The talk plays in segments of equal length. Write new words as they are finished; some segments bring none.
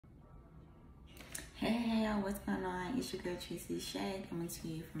what's going on? It's your girl Tracy Shay coming to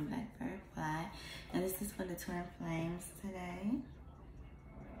you from Black Butterfly, and this is for the Twin Flames today.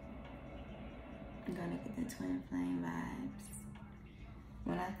 I'm gonna get the Twin Flame vibes.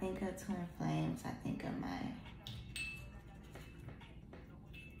 When I think of Twin Flames, I think of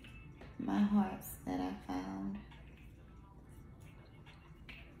my hearts that I found.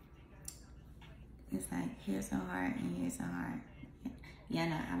 It's like, here's a heart and here's a heart. Yeah,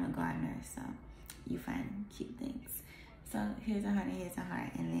 no, I'm a gardener, so you find cute things. So here's a heart and here's a heart,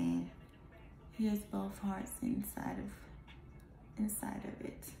 and then here's both hearts inside of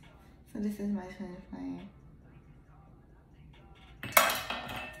it. So this is my twin flame.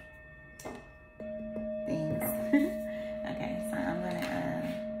 Things. Okay, so I'm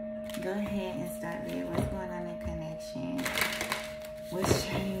gonna go ahead and start with what's going on in connection, what's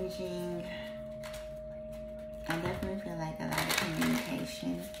changing. I definitely feel like a lot of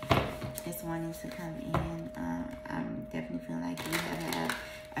communication is wanting to come in. I definitely feel like you have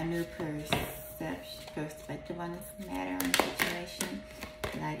a new perspective on this matter, on the situation.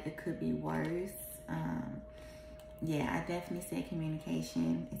 Like it could be worse. Yeah, I definitely say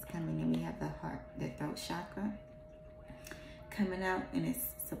communication is coming in. We have the heart, the throat chakra coming out, and it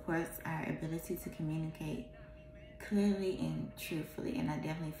supports our ability to communicate clearly and truthfully. And I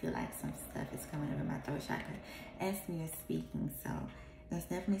definitely feel like some stuff is coming up in my throat chakra as we are speaking. So there's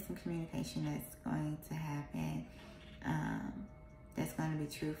definitely some communication that's going to happen, that's going to be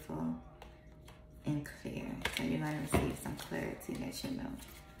truthful and clear. So you're going to receive some clarity that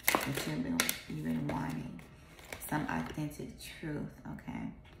you've been wanting, some authentic truth.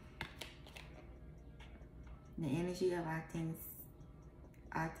 Okay, the energy of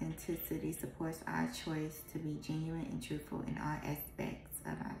authenticity supports our choice to be genuine and truthful in all aspects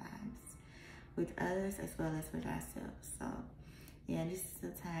of our lives, with others as well as with ourselves. So yeah, this is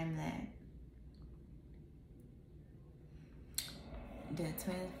the time that the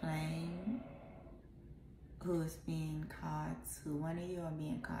twin flame, who is being called to, one of you are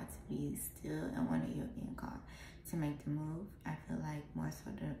being called to be still, and one of you are being called to make the move. I feel like more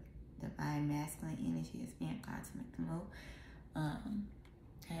so the divine masculine energy is being called to make the move.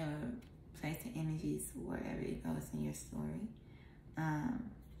 Place the energies wherever it goes in your story.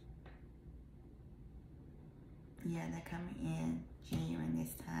 Yeah, they're coming in genuine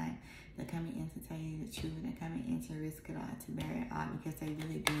this time. They're coming in to tell you the truth. They're coming in to risk it all, to bear it all, because they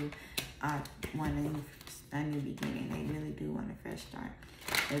really do want a new beginning. They really do want a fresh start.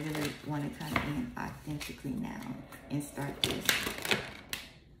 They really want to come in authentically now and start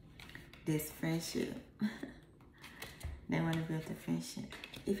this friendship. They want to build a friendship.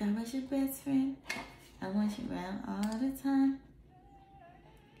 If I was your best friend, I want you around all the time.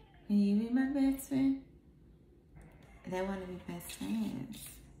 When you be my best friend, they want to be best friends.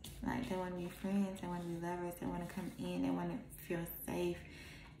 Like, they want to be friends, they want to be lovers, they want to come in, they want to feel safe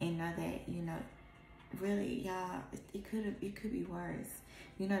and know that, you know, really, y'all, it could be worse.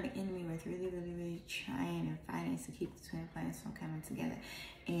 You know, the enemy was really trying and fighting to keep the twin flames from coming together.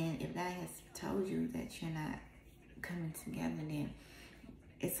 And if God has told you that you're not coming together, then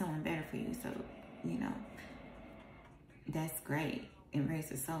it's someone better for you. So, you know, that's great.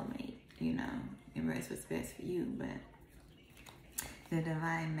 Embrace a soulmate, you know, embrace what's best for you. But the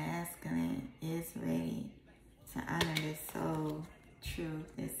divine masculine is ready to honor this soul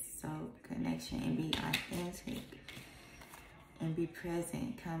truth, this soul connection, and be authentic and be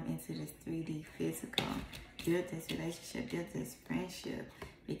present. Come into this 3D physical, build this relationship, build this friendship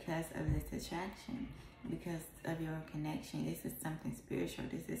because of this attraction, because of your connection. This is something spiritual.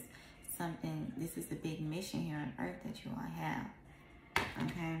 This is a big mission here on earth that you all have.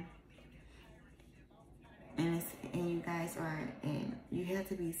 Okay? And you guys are, and you have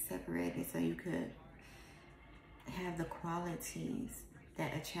to be separated so you could have the qualities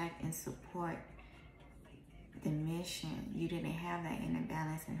that attract and support the mission. You didn't have that in a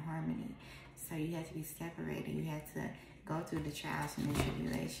balance and harmony. So you had to be separated. You had to go through the trials and the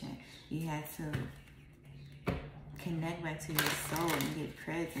tribulation. You had to connect back to your soul and get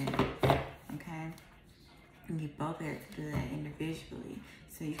present. Okay? And you both had to do that individually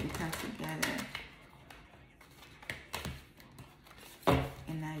so you can come together.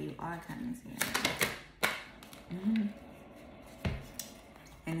 And now you are coming together.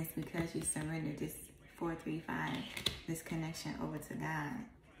 And it's because you surrendered this 435, this connection over to God.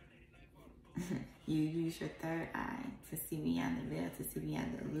 You use your third eye to see beyond the veil, to see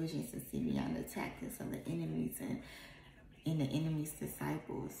beyond the illusions, to see beyond the tactics of the enemies and the enemy's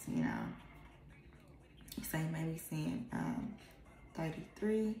disciples, you know. So you may be seeing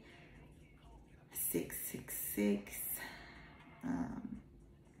 33, 666,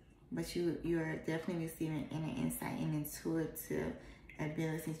 but you're definitely receiving inner insight and intuitive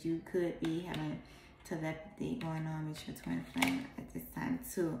abilities. You could be having telepathy going on with your twin flame at this time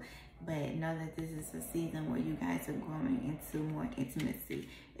too. But know that this is a season where you guys are growing into more intimacy.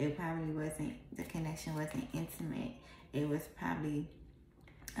 It probably wasn't, the connection wasn't intimate. It was probably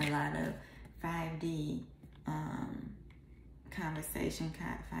a lot of 5D conversation,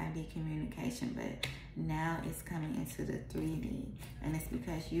 5D communication, but now it's coming into the 3D, and it's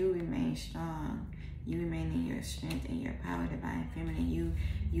because you remain strong. You remain in your strength and your power, divine feminine.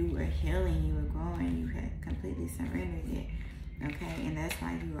 You were healing, you were growing, you had completely surrendered it. Okay, and that's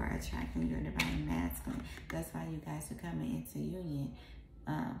why you are attracting your divine masculine. That's why you guys are coming into union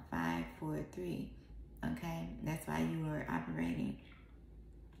 5, 4, 3. Okay, that's why you are operating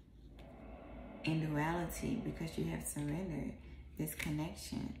in duality, because you have surrendered this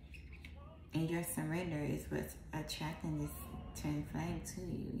connection, and your surrender is what's attracting this twin flame to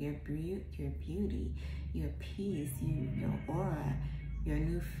you. Your beauty, your peace, your aura, your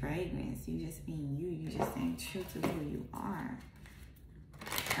new fragrance. You just being you. You just staying true to who you are.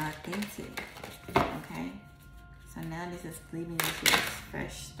 Authentic. Okay? So now this is leading you to this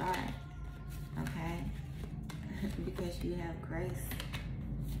fresh start. Okay? Because you have grace,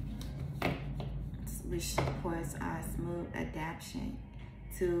 which supports our smooth adaptation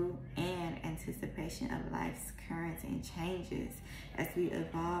to and anticipation of life's currents and changes as we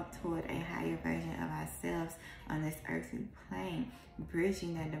evolve toward a higher version of ourselves on this earthly plane,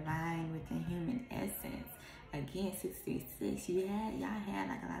 bridging the divine with the human essence. Again, 636, y'all had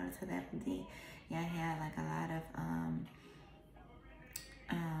like a lot of telepathy. Y'all had like a lot of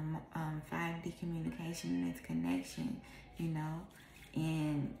 5D communication and its connection, you know,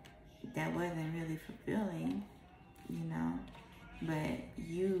 and that wasn't really fulfilling, you know, but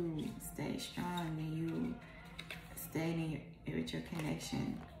you stayed strong and you stayed with your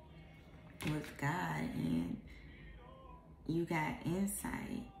connection with God, and you got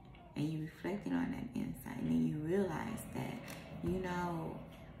insight, and you reflected on that insight, and you realized that, you know,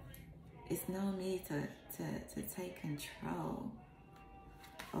 it's no need to take control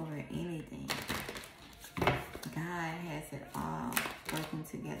over anything. God has it all working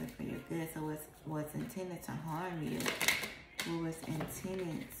together for your good. So what's intended to harm you, what was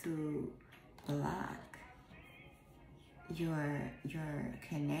intended to block your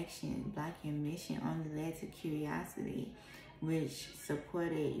connection, block your mission, only led to curiosity, which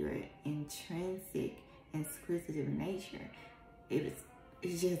supported your intrinsic, inquisitive nature. It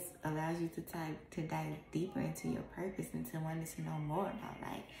just allows you to dive deeper into your purpose and to want to know more about,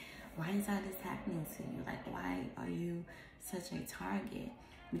 like, why is all this happening to you? Like, why are you such a target?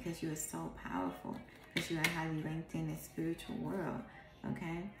 Because you are so powerful. Because you are highly ranked in the spiritual world,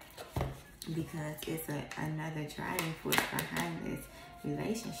 okay? Because it's another driving force behind this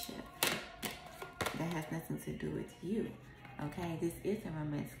relationship that has nothing to do with you, okay? This is a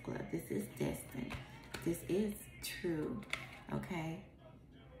romantic love. This is destined. This is true, okay?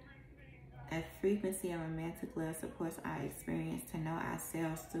 A frequency of romantic love supports our experience to know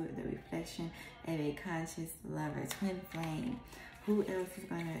ourselves through the reflection of a conscious lover. Twin flame. Who else is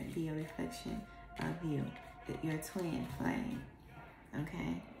going to be a reflection of you? Your twin flame.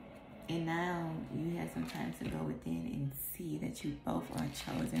 Okay? And now you have some time to go within and see that you both are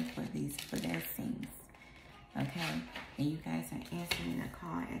chosen for these blessings. Okay? And you guys are answering a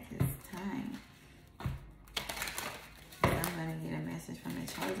call at this time. I'm going to get a message from the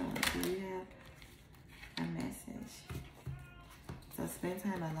chosen one. Do you have a message? So spend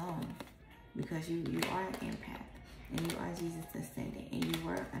time alone, because you are an empath, and you are Jesus' descendant, and you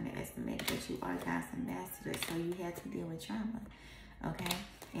were underestimated, but you are God's ambassador, so you had to deal with trauma, okay?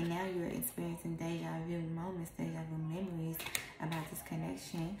 And now you're experiencing deja vu moments, deja vu memories about this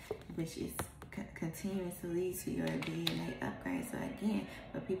connection, which is continuing to lead to your DNA upgrade. So again,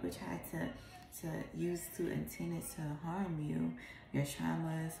 what people try to use to intended to harm you, your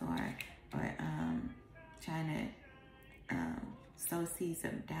traumas, or trying to sow seeds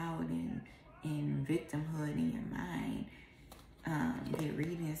of doubt and victimhood in your mind, get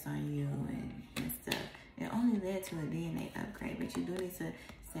readings on you and stuff. It only led to a DNA upgrade, but you do need to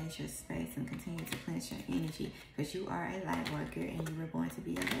set your space and continue to cleanse your energy, because you are a light worker and you were born to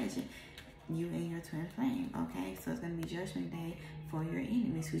be a legend. You and your twin flame, okay? So it's going to be judgment day for your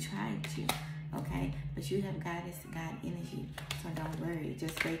enemies who tried you, okay? But you have God energy, so don't worry.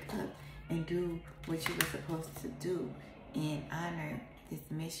 Just wake up and do what you were supposed to do and honor this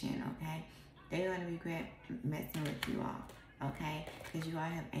mission, okay? They're going to regret messing with you all, okay? Because you all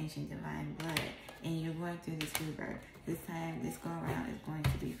have ancient divine blood, and you're going through this rebirth. This time, this go around is going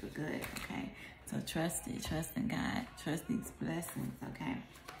to be for good, okay? So trust it, trust in God, trust these blessings, okay?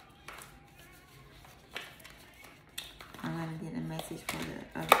 going to get a message for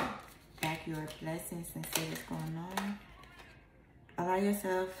the backyard blessings and see what's going on. Allow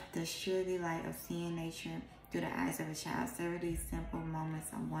yourself the surely light of seeing nature through the eyes of a child. Savor these simple moments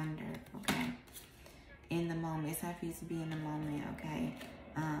of wonder, okay? In the moment. It's time for you to be in the moment, okay?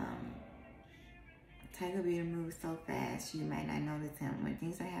 Tiger Beater moves so fast, you might not notice him. When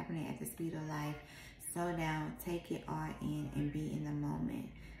things are happening at the speed of life, slow down, take it all in, and be in the moment.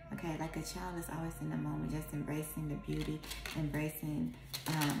 Okay, like a child is always in the moment, just embracing the beauty, embracing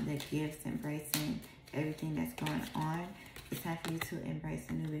the gifts, embracing everything that's going on. It's time for you to embrace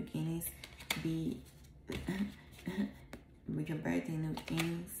the new beginnings. Be you're birthing new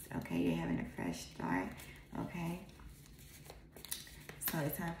things. Okay, you're having a fresh start. Okay. So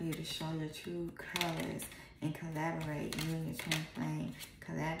it's time for you to show your true colors and collaborate. You and your twin flame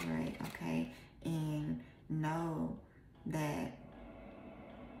collaborate, okay? And know that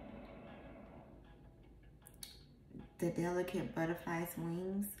the delicate butterfly's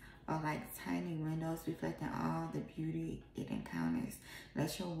wings are like tiny windows reflecting all the beauty it encounters.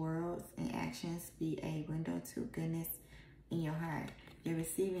 Let your words and actions be a window to goodness in your heart. You're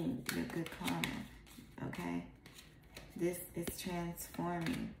receiving your good karma, okay? This is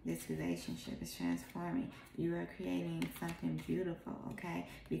transforming. This relationship is transforming. You are creating something beautiful, okay?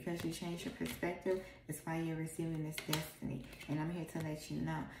 Because you changed your perspective, it's why you're receiving this destiny. And I'm here to let you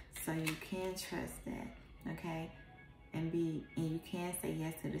know. So you can trust that, okay? And you can say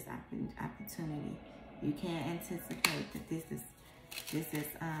yes to this opportunity. You can anticipate that this is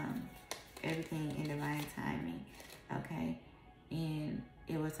everything in divine timing, okay? And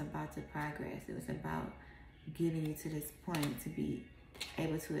it was about to progress. It was about getting you to this point to be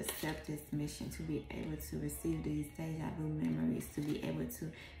able to accept this mission, to be able to receive these deja vu memories, to be able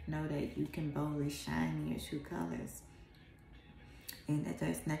to know that you can boldly shine in your true colors, and that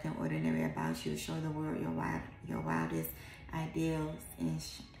there's nothing ordinary about you. Show the world your wildest ideals and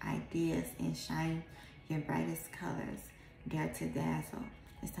shine your brightest colors. Dare to dazzle.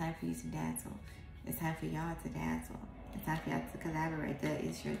 It's time for you to dazzle. It's time for y'all to dazzle. It's time for y'all to collaborate. That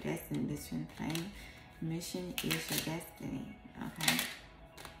is your destiny. This twin flame mission is your destiny, okay?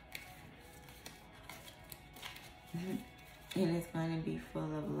 And it's going to be full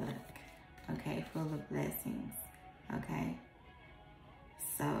of luck, okay? Full of blessings, okay?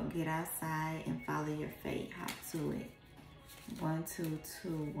 So get outside and follow your fate. Hop to it. 1, 2, 2,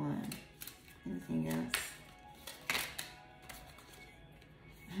 1. Anything else?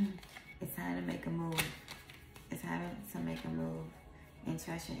 It's time to make a move. It's time to make a move and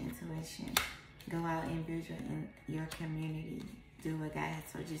trust your intuition. Go out and build your community. Do what God has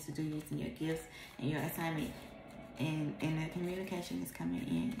told you to do using your gifts and your assignment. And the communication is coming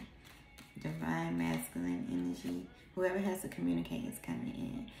in. Divine masculine energy. Whoever has to communicate is coming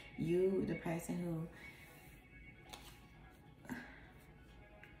in. You, the person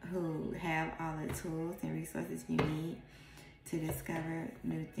who have all the tools and resources you need to discover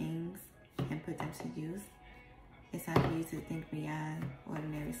new things and put them to use. It's time for you to think beyond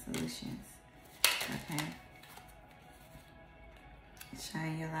ordinary solutions. Okay?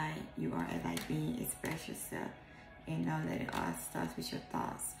 Shine your light. You are a light being. Express yourself. And know that it all starts with your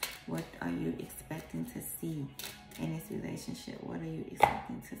thoughts. What are you expecting to see in this relationship? What are you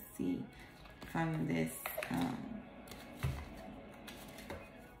expecting to see from this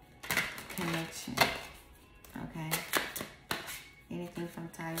connection? Okay? Anything from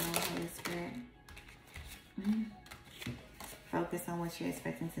Tyrone, Holy Spirit? Focus on what you're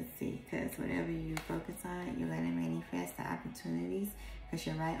expecting to see, because whatever you focus on, you're going to manifest the opportunities, because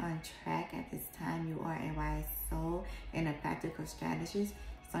you're right on track at this time. You are a wise soul and a practical strategist.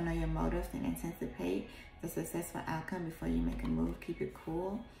 So know your motives and anticipate the successful outcome before you make a move. Keep it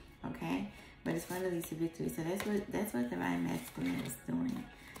cool, okay? But it's going to lead to victory. So that's what Divine Masculine is doing,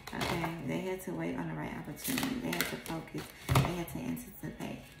 okay? They had to wait on the right opportunity. They had to focus. They had to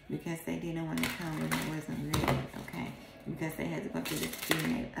anticipate, because they didn't want to come when it wasn't ready, okay? Because they had to go through this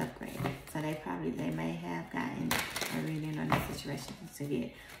DNA upgrade. So they may have gotten a reading on that situation to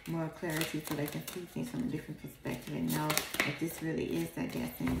get more clarity, so they can see things from a different perspective and know that this really is their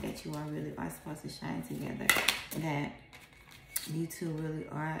destiny, that you really are supposed to shine together, that you two really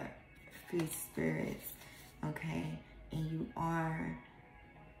are free spirits, okay? And you are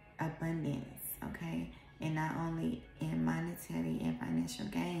abundance, okay? And not only in monetary and financial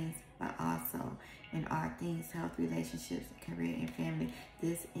gains, but also in all things, health, relationships, career, and family.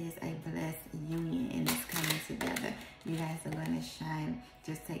 This is a blessed union, and it's coming together. You guys are going to shine.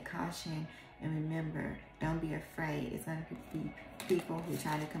 Just take caution, and remember, don't be afraid. It's going to be people who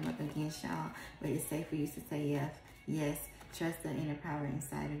try to come up against y'all, but it's safe for you to say yes Trust the inner power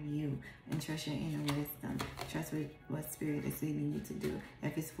inside of you, and trust your inner wisdom. Trust what spirit is leading you to do.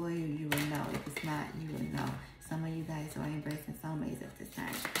 If it's for you, you will know. If it's not, you will know. Some of you guys are embracing soulmates at this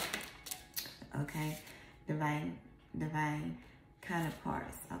time. Okay? Divine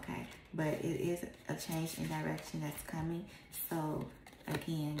counterparts. Okay? But it is a change in direction that's coming. So,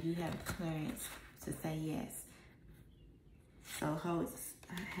 again, you have clearance to say yes. So,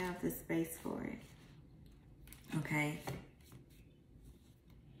 have the space for it. Okay?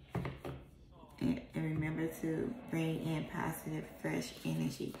 And remember to bring in positive, fresh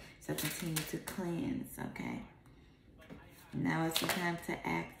energy. So continue to cleanse, okay? Now it's the time to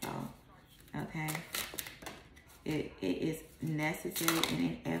act, though, okay? It is necessary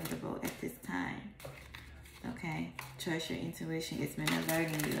and inevitable at this time, okay? Trust your intuition. It's been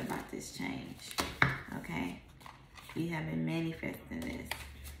alerting you about this change, okay? You have been manifesting this,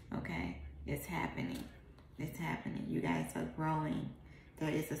 okay? It's happening. It's happening. You guys are growing. There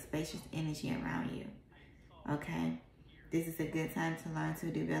is a spacious energy around you, okay? This is a good time to learn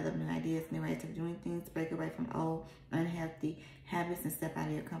to develop new ideas, new ways of doing things, break away from old, unhealthy habits, and step out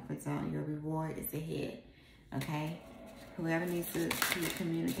of your comfort zone. Your reward is ahead, okay? Whoever needs to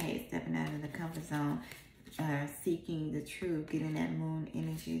communicate, stepping out of the comfort zone, seeking the truth, getting that moon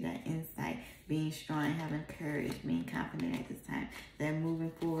energy, that insight, being strong, having courage, being confident at this time. They're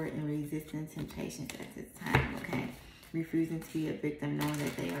moving forward and resisting temptations at this time, okay? Refusing to be a victim, knowing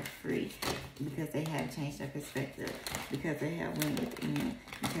that they are free because they have changed their perspective, because they have went within,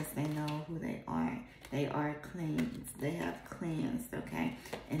 because they know who they are. They are cleansed. They have cleansed, okay?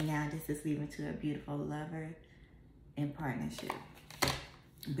 And now this is leading to a beautiful lover and partnership.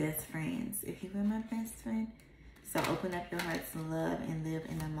 Best friends. If you were my best friend, so open up your heart to love and live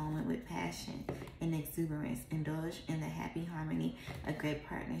in a moment with passion and exuberance. Indulge in the happy harmony, a great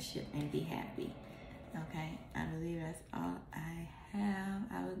partnership, and be happy. Okay, I believe that's all I have.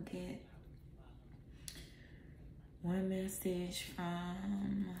 I will get one message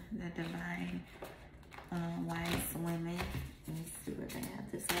from the divine wise women. Let me see what they have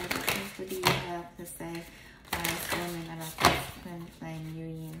to say. What do you have to say, wise women, about this twin flame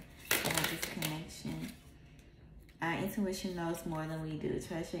union, about this connection? Our intuition knows more than we do.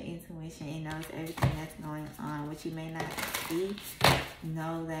 Trust your intuition. It knows everything that's going on. What you may not see,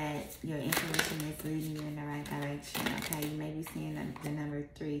 know that your intuition is leading you in the right direction. Okay, you may be seeing the number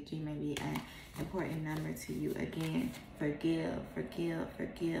 3. 3 may be an important number to you. Again, forgive, forgive,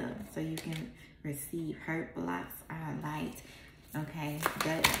 forgive, so you can receive. Hurt blocks our light. Okay,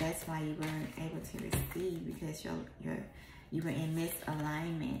 that's why you weren't able to receive, because you were in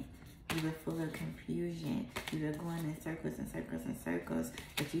misalignment. You were full of confusion. You were going in circles and circles and circles.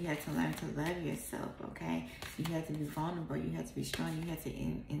 But you had to learn to love yourself, okay? You had to be vulnerable. You had to be strong. You had to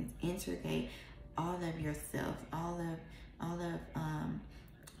integrate all of yourself, all of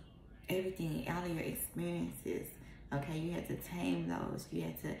everything, all of your experiences, okay? You had to tame those. You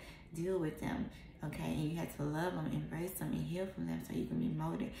had to deal with them, okay? And you had to love them, embrace them, and heal from them so you can be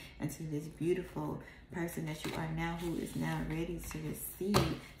molded into this beautiful person that you are now, who is now ready to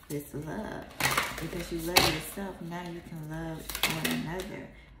receive this love. Because you love yourself, now you can love one another,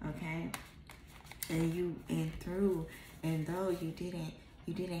 okay? And though you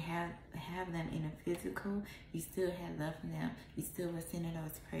didn't have them in a physical, you still had love for them. You still were sending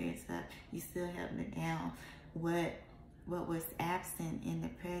those prayers up. You still held it down. What was absent in the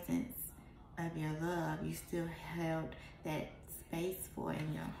presence of your love, you still held that space for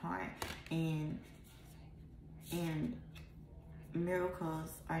in your heart. And miracles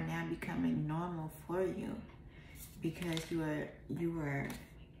are now becoming normal for you, because you were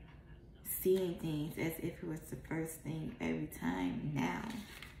seeing things as if it was the first thing every time. Now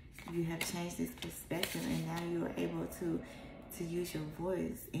you have changed this perspective, and now you are able to use your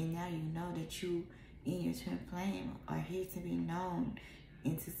voice, and now you know that you in your twin flame are here to be known,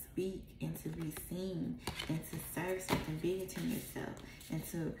 and to speak, and to be seen, and to serve something bigger to yourself, and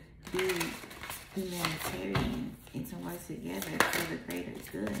to be humanitarian, and to work together for the greater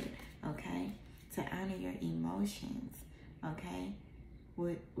good, okay? To honor your emotions, okay?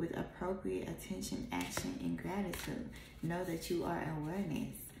 With appropriate attention, action, and gratitude. Know that you are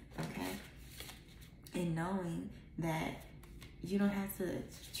awareness, okay? And knowing that you don't have to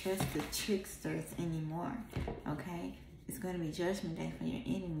trust the tricksters anymore, okay? It's going to be judgment day for your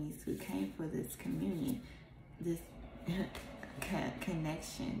enemies who came for this communion, this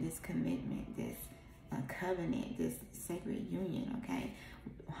connection, this commitment, this covenant, this sacred union, okay?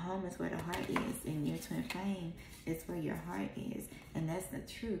 Home is where the heart is, and your twin flame is where your heart is. And that's the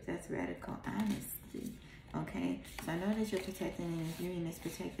truth. That's radical honesty, okay? So I know that you're protected, and this union is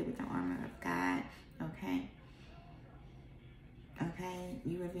protected with the armor of God, okay?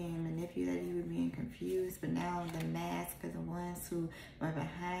 you were being manipulated, you were being confused, but now the mask of the ones who are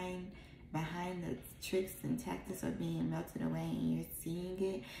behind the tricks and tactics are being melted away, and you're seeing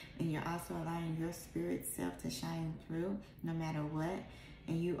it, and you're also allowing your spirit self to shine through no matter what,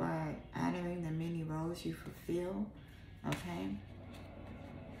 and you are honoring the many roles you fulfill, okay?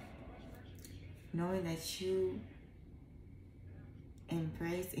 Knowing that you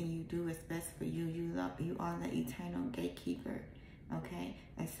embrace and you do what's best for you. You are the eternal gatekeeper, okay?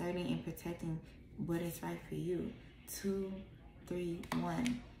 Asserting and protecting what is right for you. 2, 3,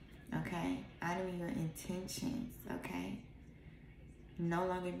 1, okay? Honoring your intentions, okay? No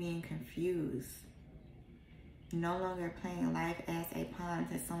longer being confused. No longer playing life as a pawn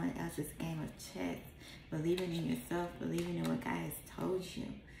to someone else's game of chess. Believing in yourself, believing in what God has told you,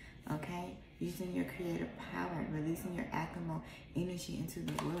 okay? Using your creative power, releasing your alchemical energy into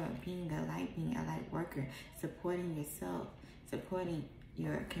the world, being a light worker, supporting yourself, supporting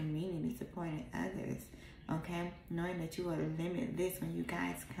your community, supporting others, okay? Knowing that you are limitless when you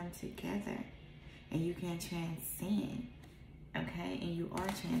guys come together and you can transcend, okay? And you are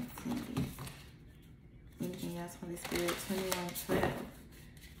transcending. Anything else, Holy Spirit? 21:12.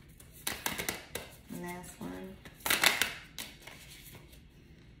 Last one.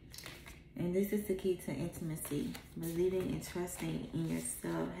 And this is the key to intimacy. Believing and trusting in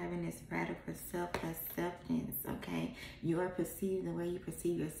yourself. Having this radical self-acceptance, okay? You are perceived the way you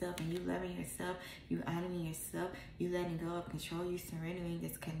perceive yourself. And you loving yourself. You honoring yourself. You letting go of control. You surrendering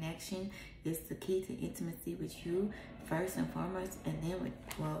this connection. Is the key to intimacy with you first and foremost. And then with,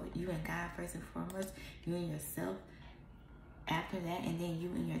 well, you and God first and foremost. You and yourself after that, and then you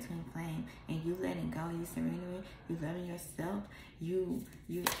and your twin flame, and you letting go, you surrendering, you loving yourself, you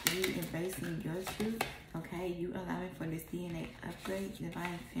embracing your truth, okay? You allowing for this DNA upgrade,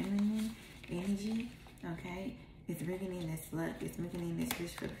 divine feminine energy, okay? It's bringing in this luck, it's bringing in this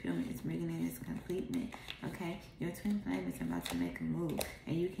rich fulfillment, it's bringing in this completement, okay? Your twin flame is about to make a move,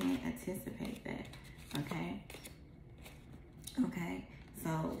 and you can't anticipate that, okay? Okay,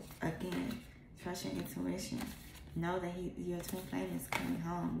 so again, trust your intuition. Know that your twin flame is coming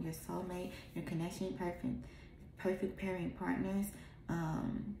home. Your soulmate, your connection, perfect pairing partners.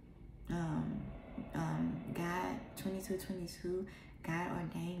 God 2222, God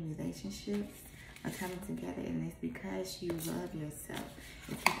ordained relationships are coming together, and it's because you love yourself.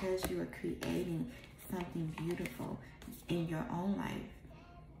 It's because you are creating something beautiful in your own life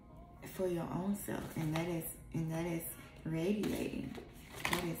for your own self, and that is radiating.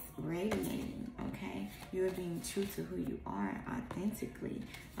 That is radiating, okay? You are being true to who you are authentically,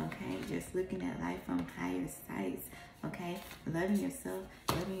 okay? Just looking at life from higher sights, okay? Loving yourself,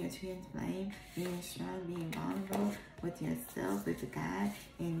 loving your twin flame, being strong, being vulnerable with yourself, with God,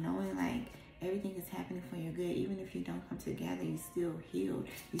 and knowing like everything is happening for your good. Even if you don't come together, you still healed.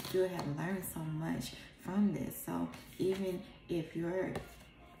 You still have learned so much from this. So even if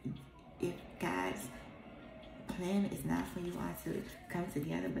God's plan is not for you all to come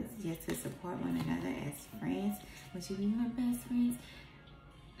together, but just to support one another as friends. Would you be my best friends?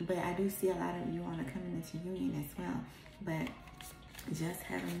 But I do see a lot of you want to come into union as well. But just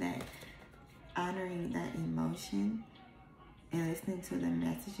having that, honoring that emotion and listening to the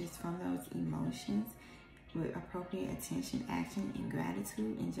messages from those emotions with appropriate attention, action, and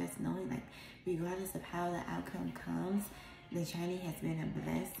gratitude, and just knowing like regardless of how the outcome comes, the journey has been a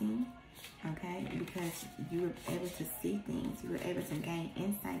blessing. Okay, because you were able to see things, you were able to gain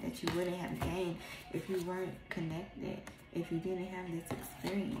insight that you wouldn't have gained if you weren't connected, if you didn't have this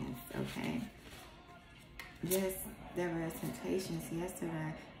experience, okay? Yes, there were temptations, yes, there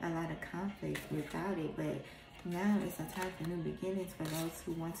were a lot of conflicts without it, but now it's a time for new beginnings for those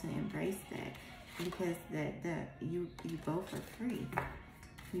who want to embrace that, because you both are free.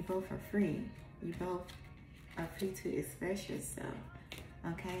 You both are free. You both are free to express yourself.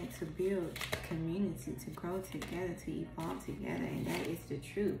 Okay, to build community, to grow together, to evolve together, and that is the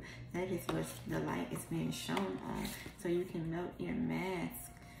truth. That is what the light is being shown on. So you can melt your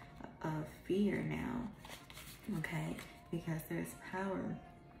mask of fear now, okay? Because there's power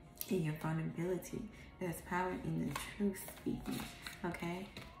in your vulnerability. There's power in the truth speaking, okay?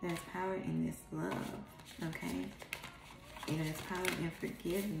 There's power in this love, okay? And there's power in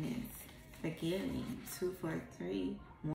forgiveness, forgiving. 2, 4, 3.